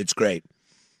 Yeah. It's great.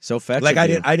 So fetch. Like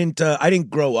I didn't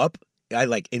grow up.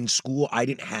 In school, I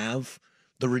didn't have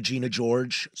the Regina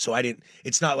George, so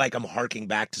it's not like I'm harking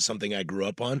back to something I grew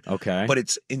up on. Okay. But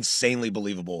it's insanely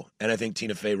believable, and I think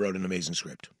Tina Fey wrote an amazing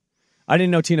script. I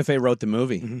didn't know Tina Fey wrote the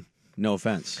movie. Mm-hmm. No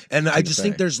offense. And Tina I just Fey.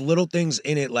 think there's little things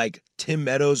in it, like Tim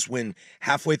Meadows, when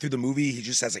halfway through the movie, he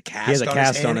just has a cast, He has a on,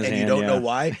 cast his hand, on his and hand, you don't yeah. know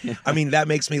why. I mean, that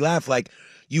makes me laugh. Like,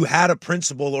 you had a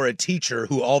principal or a teacher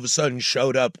who all of a sudden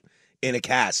showed up in a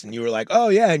cast, and you were like, oh,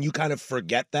 yeah, and you kind of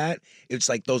forget that. It's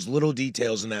like those little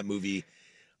details in that movie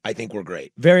I think we're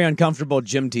great. Very uncomfortable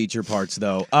gym teacher parts,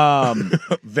 though.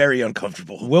 Very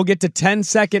uncomfortable. We'll get to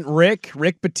 10-second Rick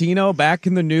Pitino back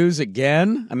in the news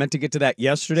again. I meant to get to that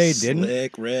yesterday, didn't?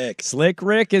 Slick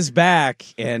Rick is back,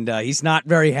 and he's not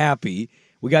very happy.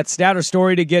 We got stat or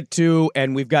story to get to,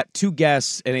 and we've got two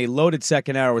guests and a loaded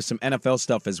second hour with some NFL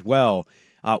stuff as well.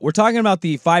 We're talking about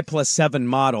the 5+7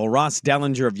 model. Ross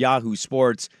Dellinger of Yahoo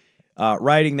Sports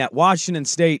writing that Washington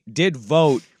State did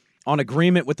vote on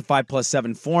agreement with the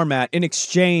 5+7 format. In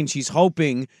exchange, he's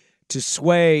hoping to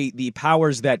sway the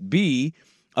powers that be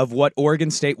of what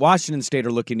Oregon State, Washington State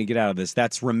are looking to get out of this.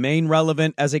 That's remain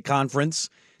relevant as a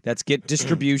conference, that's get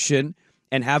distribution,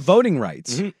 and have voting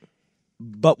rights. Mm-hmm.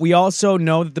 But we also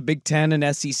know that the Big Ten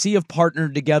and SEC have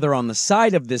partnered together on the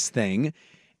side of this thing,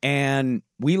 and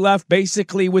we left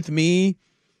basically with me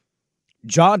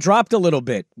jaw dropped a little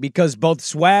bit because both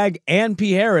Swag and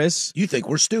P. Harris. You think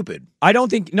we're stupid? I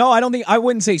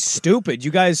wouldn't say stupid.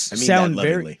 You guys sound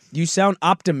you sound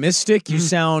optimistic. You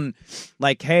sound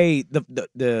like, hey,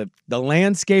 the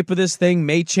landscape of this thing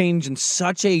may change in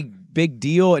such a big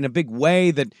deal, in a big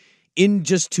way, that in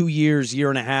just 2 years, year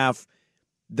and a half,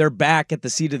 they're back at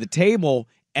the seat of the table.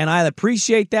 And I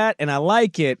appreciate that, and I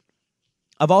like it.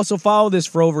 I've also followed this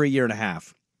for over a year and a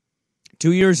half.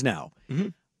 2 years now. Mm-hmm.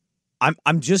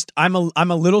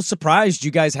 I'm a little surprised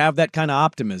you guys have that kind of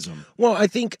optimism. Well, I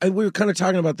think we were kind of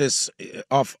talking about this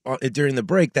during the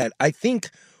break, that I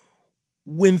think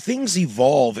when things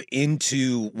evolve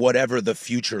into whatever the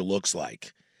future looks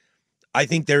like, I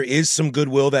think there is some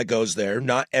goodwill that goes there.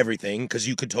 Not everything, because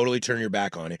you could totally turn your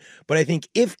back on it. But I think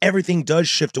if everything does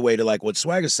shift away to like what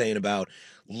Swag is saying about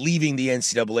leaving the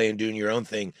NCAA and doing your own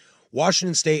thing,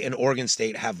 Washington State and Oregon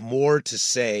State have more to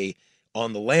say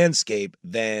on the landscape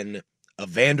than a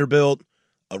Vanderbilt,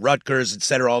 a Rutgers, et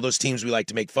cetera, all those teams we like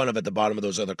to make fun of at the bottom of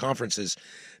those other conferences.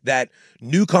 That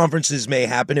new conferences may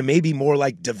happen and maybe more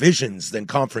like divisions than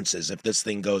conferences if this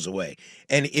thing goes away.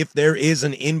 And if there is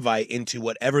an invite into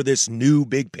whatever this new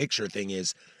big picture thing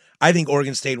is, I think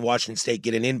Oregon State and Washington State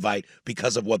get an invite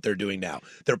because of what they're doing now.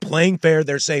 They're playing fair.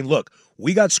 They're saying, look,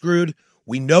 we got screwed.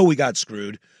 We know we got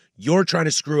screwed. You're trying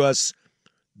to screw us.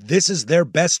 This is their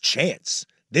best chance.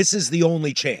 This is the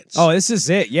only chance. Oh, this is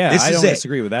it. Yeah, I don't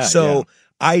disagree with that. So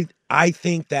yeah. I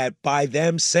think that by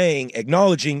them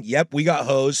acknowledging, yep, we got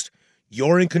hosed,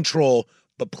 you're in control,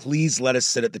 but please let us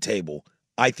sit at the table,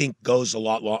 I think goes a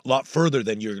lot further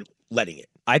than you're letting it.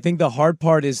 I think the hard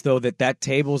part is, though, that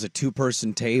table is a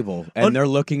two-person table, and they're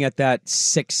looking at that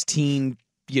 16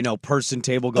 person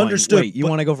table going, understood, wait, you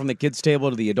want to go from the kids' table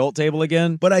to the adult table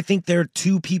again? But I think there are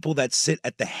two people that sit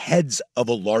at the heads of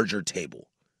a larger table.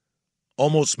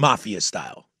 Almost mafia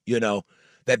style,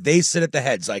 that they sit at the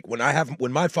heads. Like when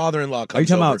my father-in-law comes over. Are you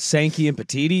talking about Sankey and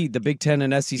Petiti, the Big Ten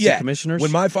and SEC commissioners?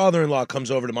 When my father-in-law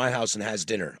comes over to my house and has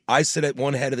dinner, I sit at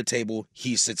one head of the table,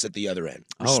 he sits at the other end.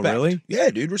 Respect. Oh, really? Yeah,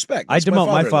 dude, respect. I demote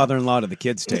my father-in-law to the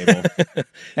kids' table.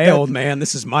 Hey, old man,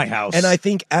 this is my house. And I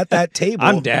think at that table.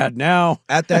 I'm dad now.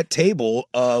 At that table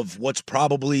of what's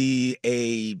probably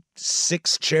a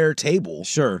 6-chair table.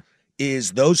 Sure.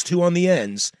 Is those two on the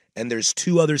ends, and there's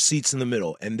 2 other seats in the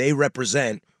middle, and they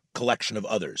represent collection of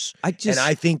others. And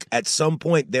I think at some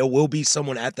point there will be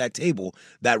someone at that table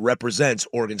that represents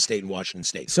Oregon State and Washington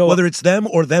State. So whether it's them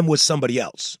or them with somebody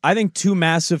else. I think 2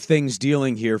 massive things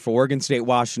dealing here for Oregon State,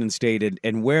 Washington State,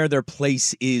 and where their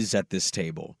place is at this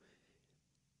table.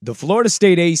 The Florida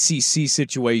State ACC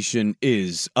situation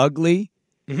is ugly.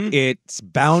 Mm-hmm. It's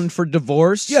bound for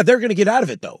divorce. Yeah, they're going to get out of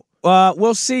it, though.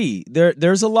 We'll see.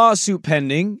 There's a lawsuit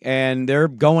pending, and they're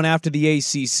going after the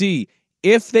ACC.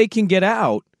 If they can get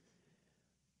out,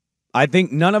 I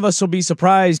think none of us will be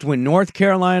surprised when North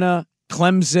Carolina,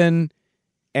 Clemson,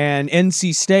 and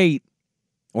NC State,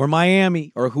 or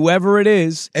Miami, or whoever it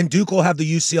is, and Duke will have the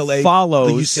UCLA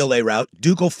route.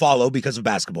 Duke will follow because of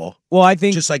basketball. Well, I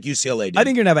think just like UCLA did. I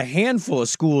think you're gonna have a handful of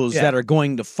schools that are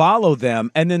going to follow them,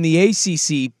 and then the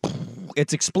ACC,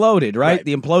 it's exploded, right?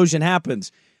 The implosion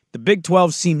happens. The Big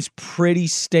 12 seems pretty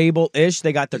stable-ish.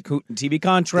 They got their TV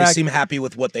contract. They seem happy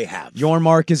with what they have.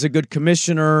 Yormark is a good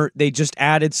commissioner. They just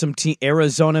added some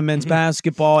Arizona men's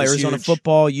basketball, Arizona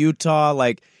football, Utah.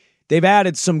 Like, they've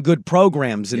added some good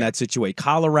programs in that situation.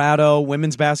 Colorado,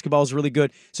 women's basketball is really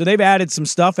good. So they've added some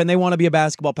stuff, and they want to be a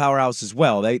basketball powerhouse as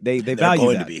well. They value that. They're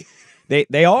going to be.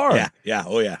 They are. Yeah.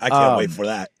 Oh, yeah. I can't wait for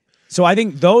that. So I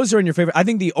think those are in your favor. I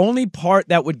think the only part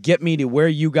that would get me to where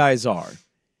you guys are,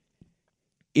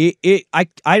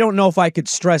 I don't know if I could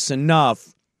stress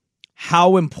enough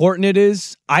how important it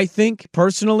is, I think,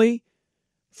 personally,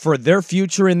 for their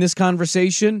future in this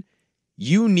conversation.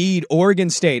 You need Oregon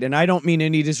State, and I don't mean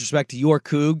any disrespect to your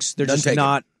Cougs. They're just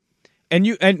not.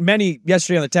 And many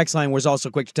yesterday on the text line was also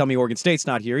quick to tell me Oregon State's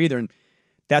not here either, and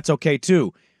that's okay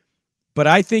too. But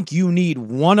I think you need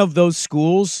one of those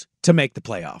schools to make the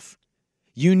playoff.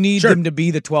 You need them to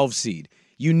be the 12 seed.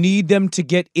 You need them to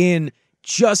get in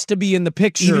just to be in the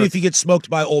picture. Even if you get smoked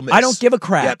by Ole Miss. I don't give a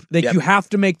crap. You have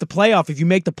to make the playoff. If you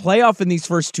make the playoff in these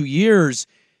first 2 years,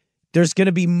 there's going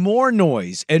to be more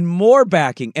noise and more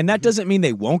backing. And that doesn't mean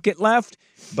they won't get left,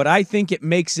 but I think it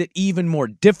makes it even more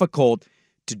difficult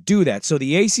to do that. So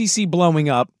the ACC blowing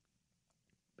up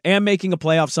and making a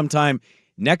playoff sometime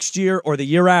next year or the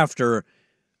year after,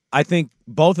 I think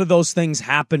both of those things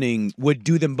happening would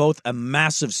do them both a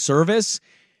massive service.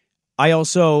 I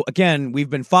also, again, we've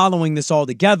been following this all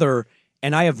together,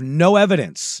 and I have no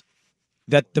evidence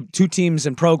that the two teams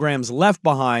and programs left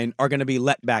behind are going to be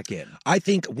let back in. I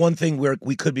think one thing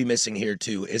we could be missing here,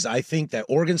 too, is I think that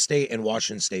Oregon State and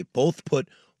Washington State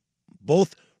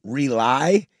both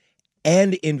rely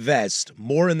and invest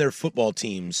more in their football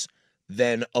teams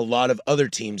than a lot of other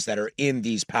teams that are in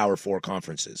these Power Four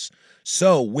conferences.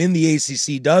 So when the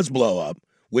ACC does blow up,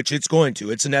 which it's going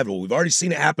to, it's inevitable. We've already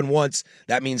seen it happen once.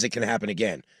 That means it can happen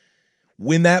again.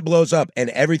 When that blows up and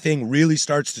everything really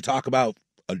starts to talk about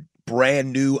a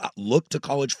brand new look to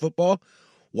college football,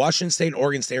 Washington State and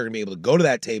Oregon State are going to be able to go to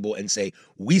that table and say,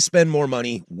 we spend more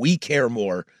money, we care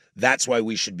more, that's why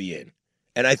we should be in.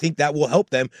 And I think that will help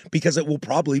them because it will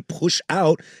probably push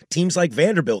out teams like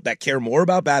Vanderbilt that care more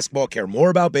about basketball, care more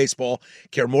about baseball,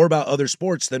 care more about other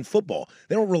sports than football.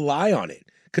 They don't rely on it.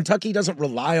 Kentucky doesn't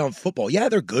rely on football. Yeah,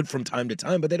 they're good from time to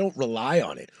time, but they don't rely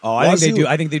on it. Oh, I think they do.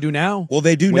 I think they do now. Well,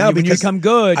 they do now because when you become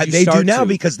good. They do now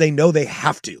because they know they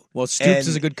have to. Well, Stoops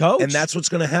is a good coach, and that's what's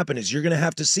going to happen. Is you're going to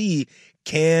have to see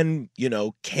can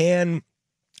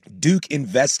Duke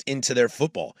invest into their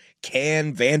football?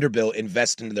 Can Vanderbilt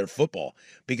invest into their football?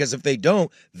 Because if they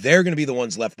don't, they're going to be the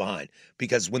ones left behind.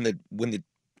 Because when the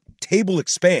table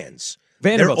expands,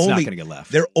 Vanderbilt's not going to get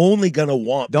left. They're only going to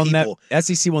want people.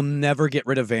 SEC will never get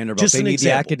rid of Vanderbilt. They need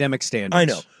the academic standards. I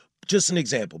know. Just an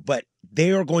example. But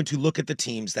they are going to look at the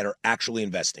teams that are actually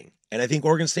investing. And I think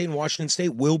Oregon State and Washington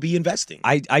State will be investing.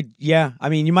 Yeah. I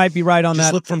mean, you might be right on that.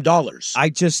 Just look from dollars. I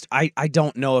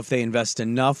don't know if they invest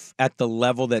enough at the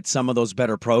level that some of those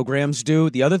better programs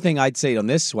do. The other thing I'd say on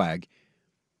this, Swag,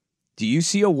 do you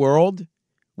see a world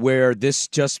where this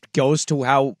just goes to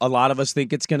how a lot of us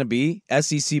think it's going to be?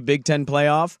 SEC Big Ten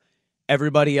playoff,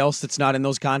 everybody else that's not in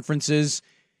those conferences,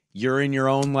 you're in your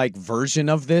own version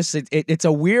of this. It's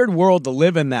a weird world to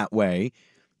live in that way,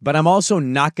 but I'm also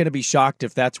not going to be shocked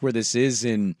if that's where this is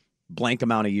in blank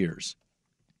amount of years.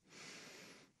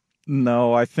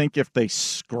 No, I think if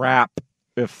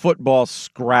football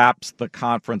scraps the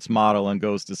conference model and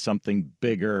goes to something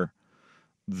bigger,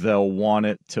 they'll want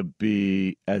it to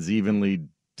be as evenly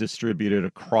distributed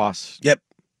across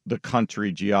the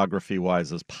country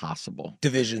geography-wise as possible.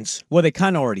 Divisions. Well, they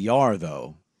kind of already are,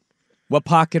 though. What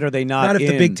pocket are they not in? Not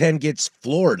if the Big Ten gets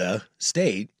Florida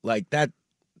State,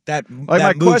 that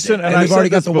my question, and we've already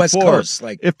got the West Coast.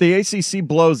 If the ACC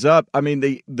blows up, I mean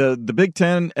the Big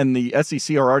Ten and the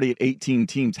SEC are already at 18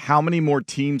 teams. How many more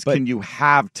teams can you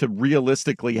have to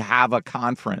realistically have a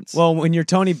conference? Well, when you're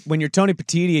Tony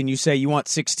Petitti and you say you want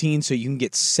 16 so you can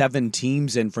get 7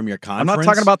 teams in from your conference. I'm not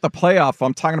talking about the playoff.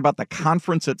 I'm talking about the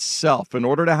conference itself. In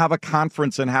order to have a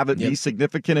conference and have it be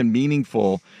significant and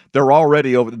meaningful, they're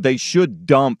already over. They should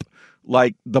dump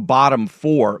the bottom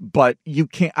 4, but you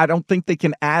can't. I don't think they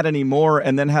can add any more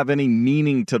and then have any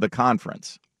meaning to the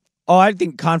conference. Oh, I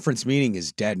think conference meaning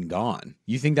is dead and gone.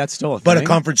 You think that's still a thing? But a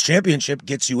conference championship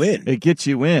gets you in. It gets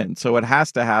you in, so it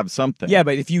has to have something. Yeah,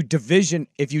 but if you division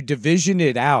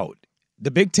it out, the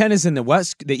Big Ten is in the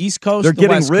West, the East Coast. They're the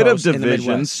getting West rid Coast, of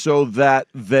divisions so that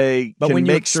they can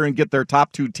make sure and get their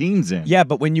top 2 teams in. Yeah,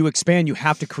 but when you expand, you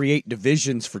have to create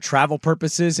divisions for travel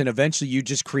purposes, and eventually you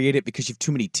just create it because you have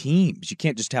too many teams. You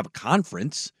can't just have a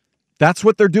conference. That's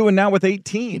what they're doing now with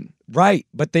 18. Right,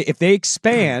 but if they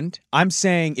expand, I'm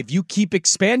saying if you keep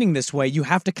expanding this way, you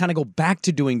have to kind of go back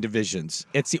to doing divisions.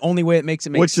 It's the only way it makes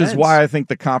sense. Which is why I think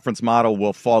the conference model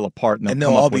will fall apart and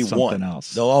they'll all be one.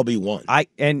 Else. They'll all be one.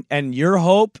 And your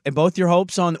hope and both your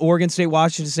hopes on Oregon State,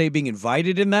 Washington State being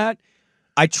invited in that,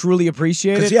 I truly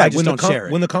appreciate it. I just don't share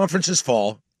it. When the conferences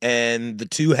fall and the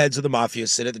 2 heads of the mafia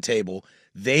sit at the table,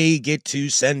 they get to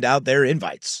send out their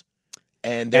invites.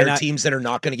 And there are teams that are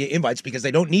not going to get invites because they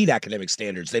don't need academic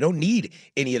standards. They don't need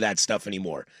any of that stuff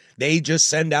anymore. They just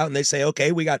send out and they say,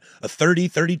 okay, we got a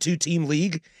 32 team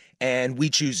league and we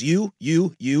choose you.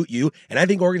 And I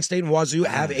think Oregon State and Wazoo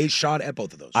have a shot at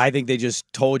both of those. I think they just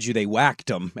told you they whacked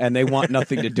them, and they want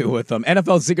nothing to do with them.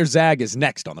 NFL Zig or Zag is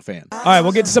next on The Fan. All right,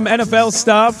 we'll get to some NFL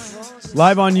stuff.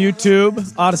 Live on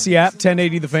YouTube, Odyssey app,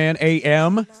 1080 The Fan,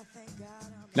 AM,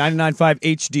 99.5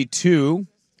 HD2.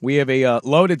 We have a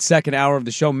loaded second hour of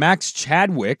the show. Max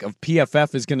Chadwick of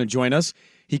PFF is going to join us.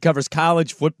 He covers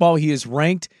college football. He is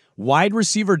ranked wide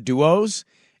receiver duos,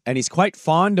 and he's quite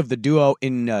fond of the duo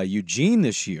in Eugene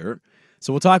this year.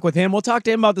 So we'll talk with him. We'll talk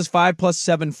to him about this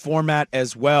 5+7 format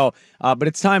as well. But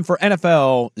it's time for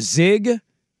NFL Zig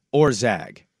or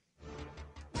Zag.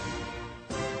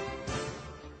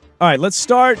 All right, let's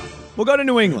start. We'll go to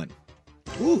New England.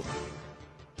 Ooh.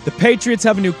 The Patriots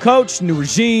have a new coach, new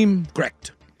regime.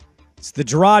 Correct. It's the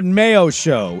Gerard Mayo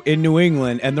show in New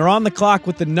England, and they're on the clock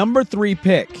with the number 3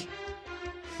 pick.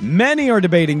 Many are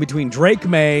debating between Drake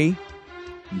May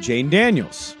and Jaden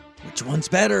Daniels. Which one's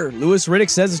better? Louis Riddick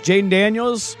says it's Jaden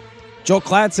Daniels. Joe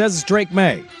Klatt says it's Drake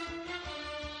May.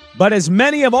 But as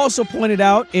many have also pointed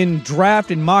out in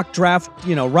draft and mock draft,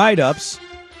 write-ups,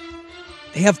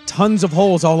 they have tons of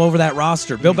holes all over that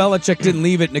roster. Bill Belichick didn't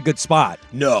leave it in a good spot.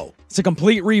 No. It's a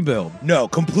complete rebuild. No,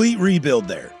 complete rebuild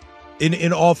there.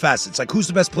 In all facets. Like, who's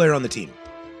the best player on the team?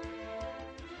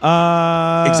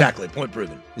 Exactly. Point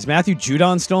proven. Is Matthew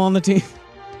Judon still on the team?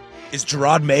 Is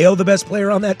Gerard Mayo the best player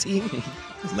on that team?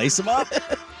 Lace him up.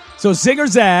 So, Zig or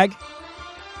Zag,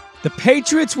 the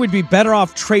Patriots would be better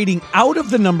off trading out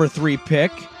of the number 3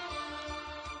 pick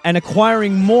and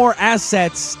acquiring more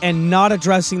assets and not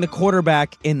addressing the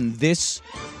quarterback in this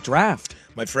draft.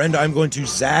 My friend, I'm going to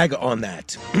zag on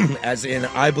that. As in,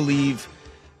 I believe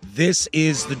this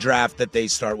is the draft that they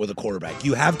start with a quarterback.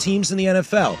 You have teams in the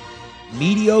NFL.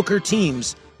 Mediocre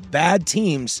teams, bad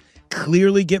teams,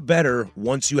 clearly get better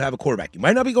once you have a quarterback. You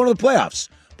might not be going to the playoffs,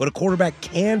 but a quarterback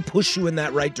can push you in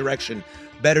that right direction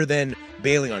better than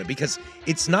bailing on it, because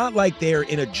it's not like they're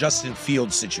in a Justin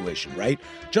Fields situation, right?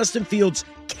 Justin Fields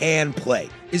can play.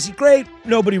 Is he great?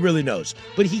 Nobody really knows,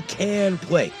 but he can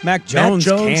play. Mac Jones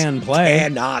can play.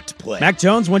 Cannot play. Mac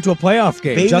Jones went to a playoff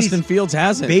game. Justin Fields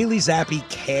hasn't. Bailey Zappi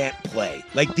can't play.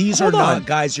 Like, these are not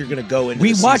guys you're going to go into.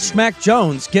 We watched Mac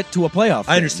Jones get to a playoff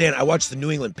game. I understand. I watched the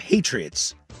New England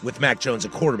Patriots with Mac Jones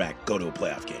at quarterback go to a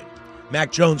playoff game.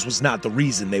 Mac Jones was not the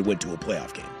reason they went to a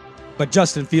playoff game. But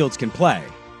Justin Fields can play.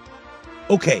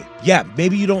 Okay, yeah,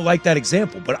 maybe you don't like that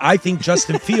example, but I think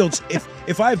Justin Fields,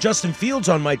 if I have Justin Fields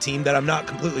on my team that I'm not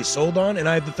completely sold on and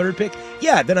I have the 3rd pick,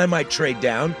 yeah, then I might trade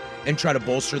down and try to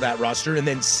bolster that roster and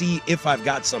then see if I've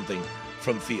got something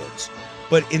from Fields.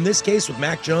 But in this case with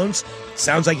Mac Jones,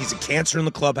 sounds like he's a cancer in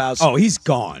the clubhouse. Oh, he's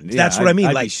gone. That's what I mean.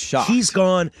 I'd be shocked. He's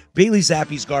gone. Bailey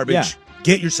Zappi's garbage. Yeah.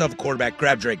 Get yourself a quarterback.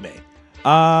 Grab Drake May.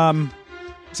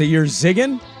 So you're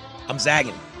zigging? I'm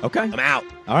zagging. Okay. I'm out.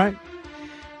 All right.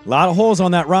 A lot of holes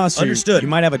on that roster. Understood. You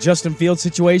might have a Justin Fields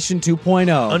situation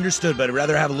 2.0. Understood, but I'd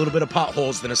rather have a little bit of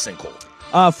potholes than a sinkhole.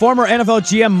 Former NFL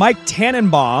GM Mike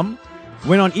Tannenbaum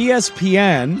went on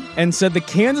ESPN and said the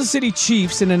Kansas City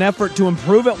Chiefs, in an effort to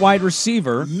improve at wide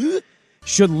receiver,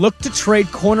 should look to trade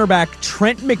cornerback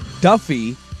Trent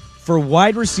McDuffie for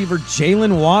wide receiver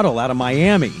Jalen Waddle out of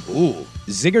Miami. Ooh.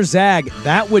 Zig or Zag,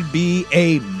 that would be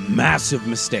a massive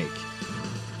mistake.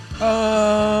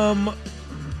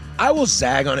 I will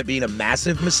zag on it being a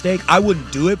massive mistake. I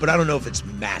wouldn't do it, but I don't know if it's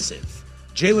massive.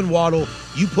 Jalen Waddle,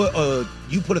 you put a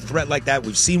threat like that.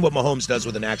 We've seen what Mahomes does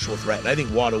with an actual threat, and I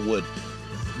think Waddle would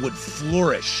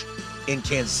flourish in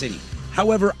Kansas City.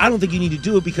 However, I don't think you need to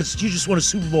do it because you just won a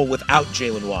Super Bowl without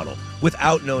Jalen Waddle,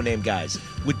 without no-name guys,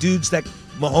 with dudes that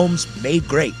Mahomes made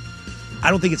great.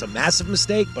 I don't think it's a massive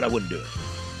mistake, but I wouldn't do it.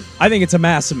 I think it's a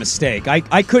massive mistake.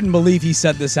 I couldn't believe he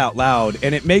said this out loud,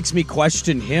 and it makes me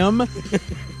question him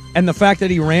and the fact that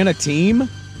he ran a team.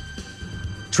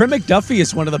 Trent McDuffie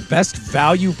is one of the best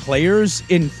value players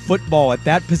in football at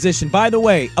that position. By the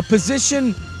way, a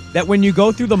position that when you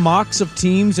go through the mocks of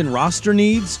teams and roster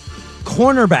needs,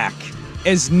 cornerback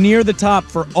is near the top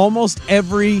for almost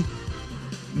every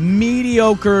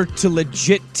mediocre to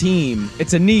legit team.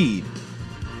 It's a need.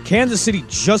 Kansas City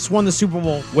just won the Super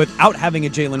Bowl without having a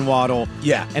Jalen Waddle.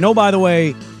 Yeah. And oh, by the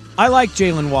way, I like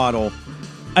Jalen Waddle.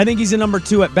 I think he's a number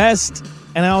 2 at best,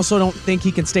 and I also don't think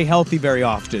he can stay healthy very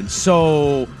often.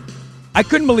 So I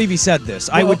couldn't believe he said this.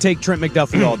 Well, I would take Trent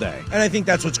McDuffie all day. And I think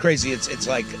that's what's crazy. It's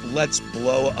like, let's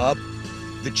blow up.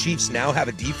 The Chiefs now have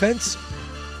a defense,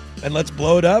 and let's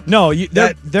blow it up. No,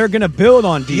 they're going to build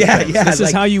on defense. Yeah, this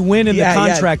is how you win in the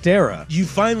contract era. You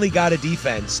finally got a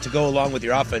defense to go along with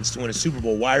your offense to win a Super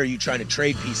Bowl. Why are you trying to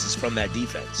trade pieces from that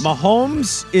defense?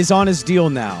 Mahomes is on his deal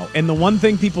now, and the one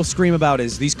thing people scream about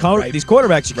is these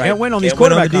quarterbacks. You can't win on these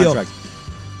quarterback contracts.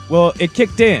 Well, it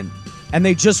kicked in, and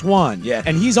they just won. Yeah.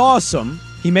 And he's awesome.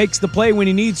 He makes the play when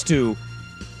he needs to,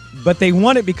 but they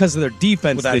won it because of their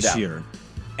defense Without this doubt. year.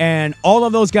 And all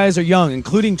of those guys are young,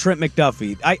 including Trent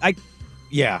McDuffie. I think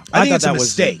thought it's that a was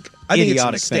mistake. I think it's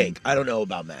a mistake. Thing. I don't know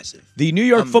about massive. The New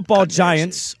York Football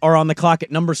Giants are on the clock at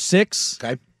number 6.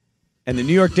 Okay. And the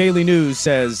New York Daily News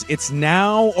says it's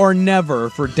now or never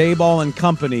for Daboll and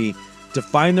company to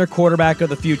find their quarterback of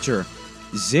the future.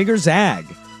 Zig or zag,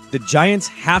 the Giants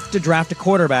have to draft a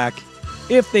quarterback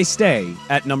if they stay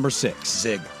at number 6.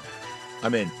 Zig.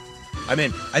 I'm in.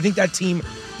 I think that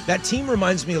team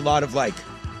reminds me a lot of like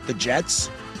the Jets.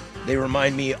 They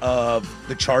remind me of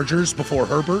the Chargers before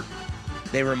Herbert.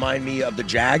 They remind me of the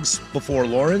Jags before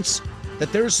Lawrence.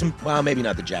 That there's some, well, maybe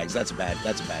not the Jags. That's a bad.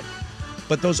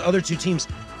 But those other two teams,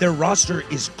 their roster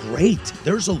is great.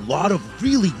 There's a lot of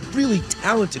really, really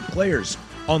talented players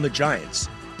on the Giants.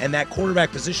 And that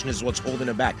quarterback position is what's holding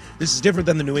them back. This is different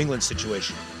than the New England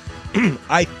situation.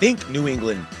 I think New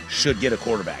England should get a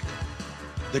quarterback.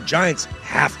 The Giants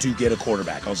have to get a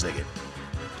quarterback. I'll say it.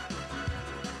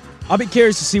 I'll be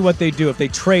curious to see what they do if they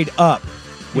trade up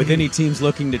with any teams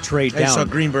looking to trade down. I saw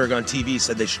Greenberg on TV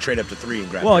said they should trade up to 3 and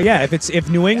grab. Well, yeah, if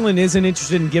New England isn't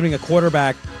interested in giving a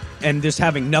quarterback and just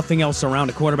having nothing else around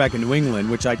a quarterback in New England,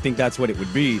 which I think that's what it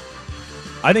would be,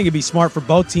 I think it'd be smart for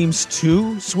both teams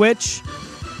to switch.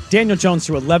 Daniel Jones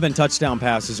threw 11 touchdown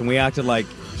passes, and we acted like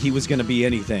he was going to be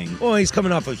anything. Well, he's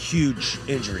coming off a huge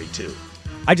injury, too.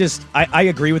 I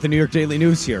agree with the New York Daily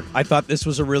News here. I thought this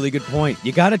was a really good point.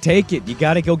 You got to take it. You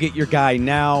got to go get your guy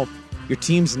now. Your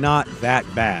team's not that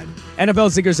bad. NFL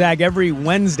Zig or Zag every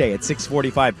Wednesday at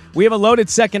 6:45. We have a loaded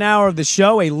second hour of the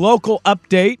show, a local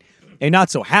update, a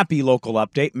not-so-happy local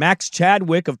update. Max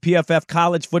Chadwick of PFF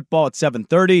College Football at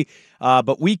 7:30.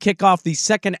 But we kick off the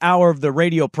second hour of the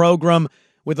radio program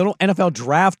with a little NFL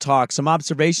draft talk, some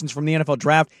observations from the NFL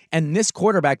draft, and this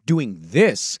quarterback doing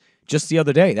this just the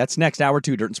other day. That's next, hour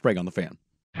 2, Dirt and Sprague on the Fan.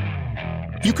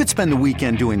 You could spend the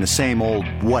weekend doing the same old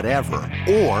whatever,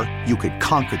 or you could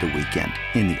conquer the weekend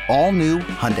in the all-new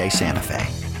Hyundai Santa Fe.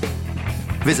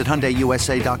 Visit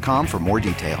HyundaiUSA.com for more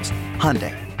details.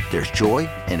 Hyundai, there's joy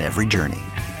in every journey.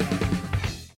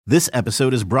 This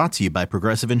episode is brought to you by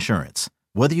Progressive Insurance.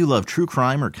 Whether you love true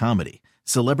crime or comedy,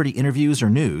 celebrity interviews or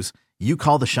news, you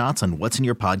call the shots on what's in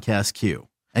your podcast queue.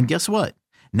 And guess what?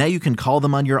 Now you can call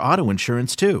them on your auto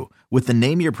insurance too with the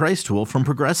Name Your Price tool from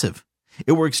Progressive.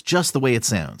 It works just the way it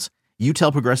sounds. You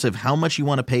tell Progressive how much you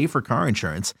want to pay for car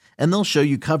insurance, and they'll show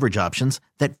you coverage options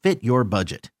that fit your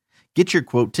budget. Get your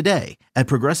quote today at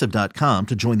Progressive.com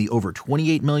to join the over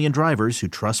 28 million drivers who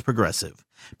trust Progressive.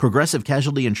 Progressive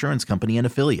Casualty Insurance Company and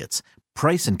Affiliates.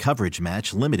 Price and coverage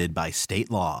match limited by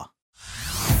state law.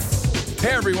 Hey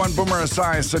everyone, Boomer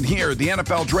Esiason here. The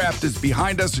NFL Draft is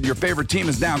behind us and your favorite team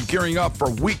is now gearing up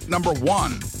for week number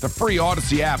 1. The free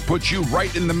Odyssey app puts you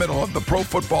right in the middle of the pro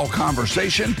football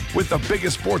conversation with the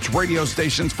biggest sports radio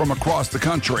stations from across the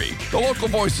country. The local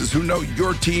voices who know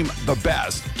your team the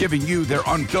best, giving you their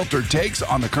unfiltered takes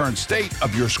on the current state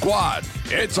of your squad.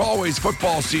 It's always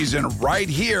football season right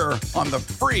here on the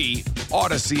free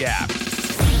Odyssey app.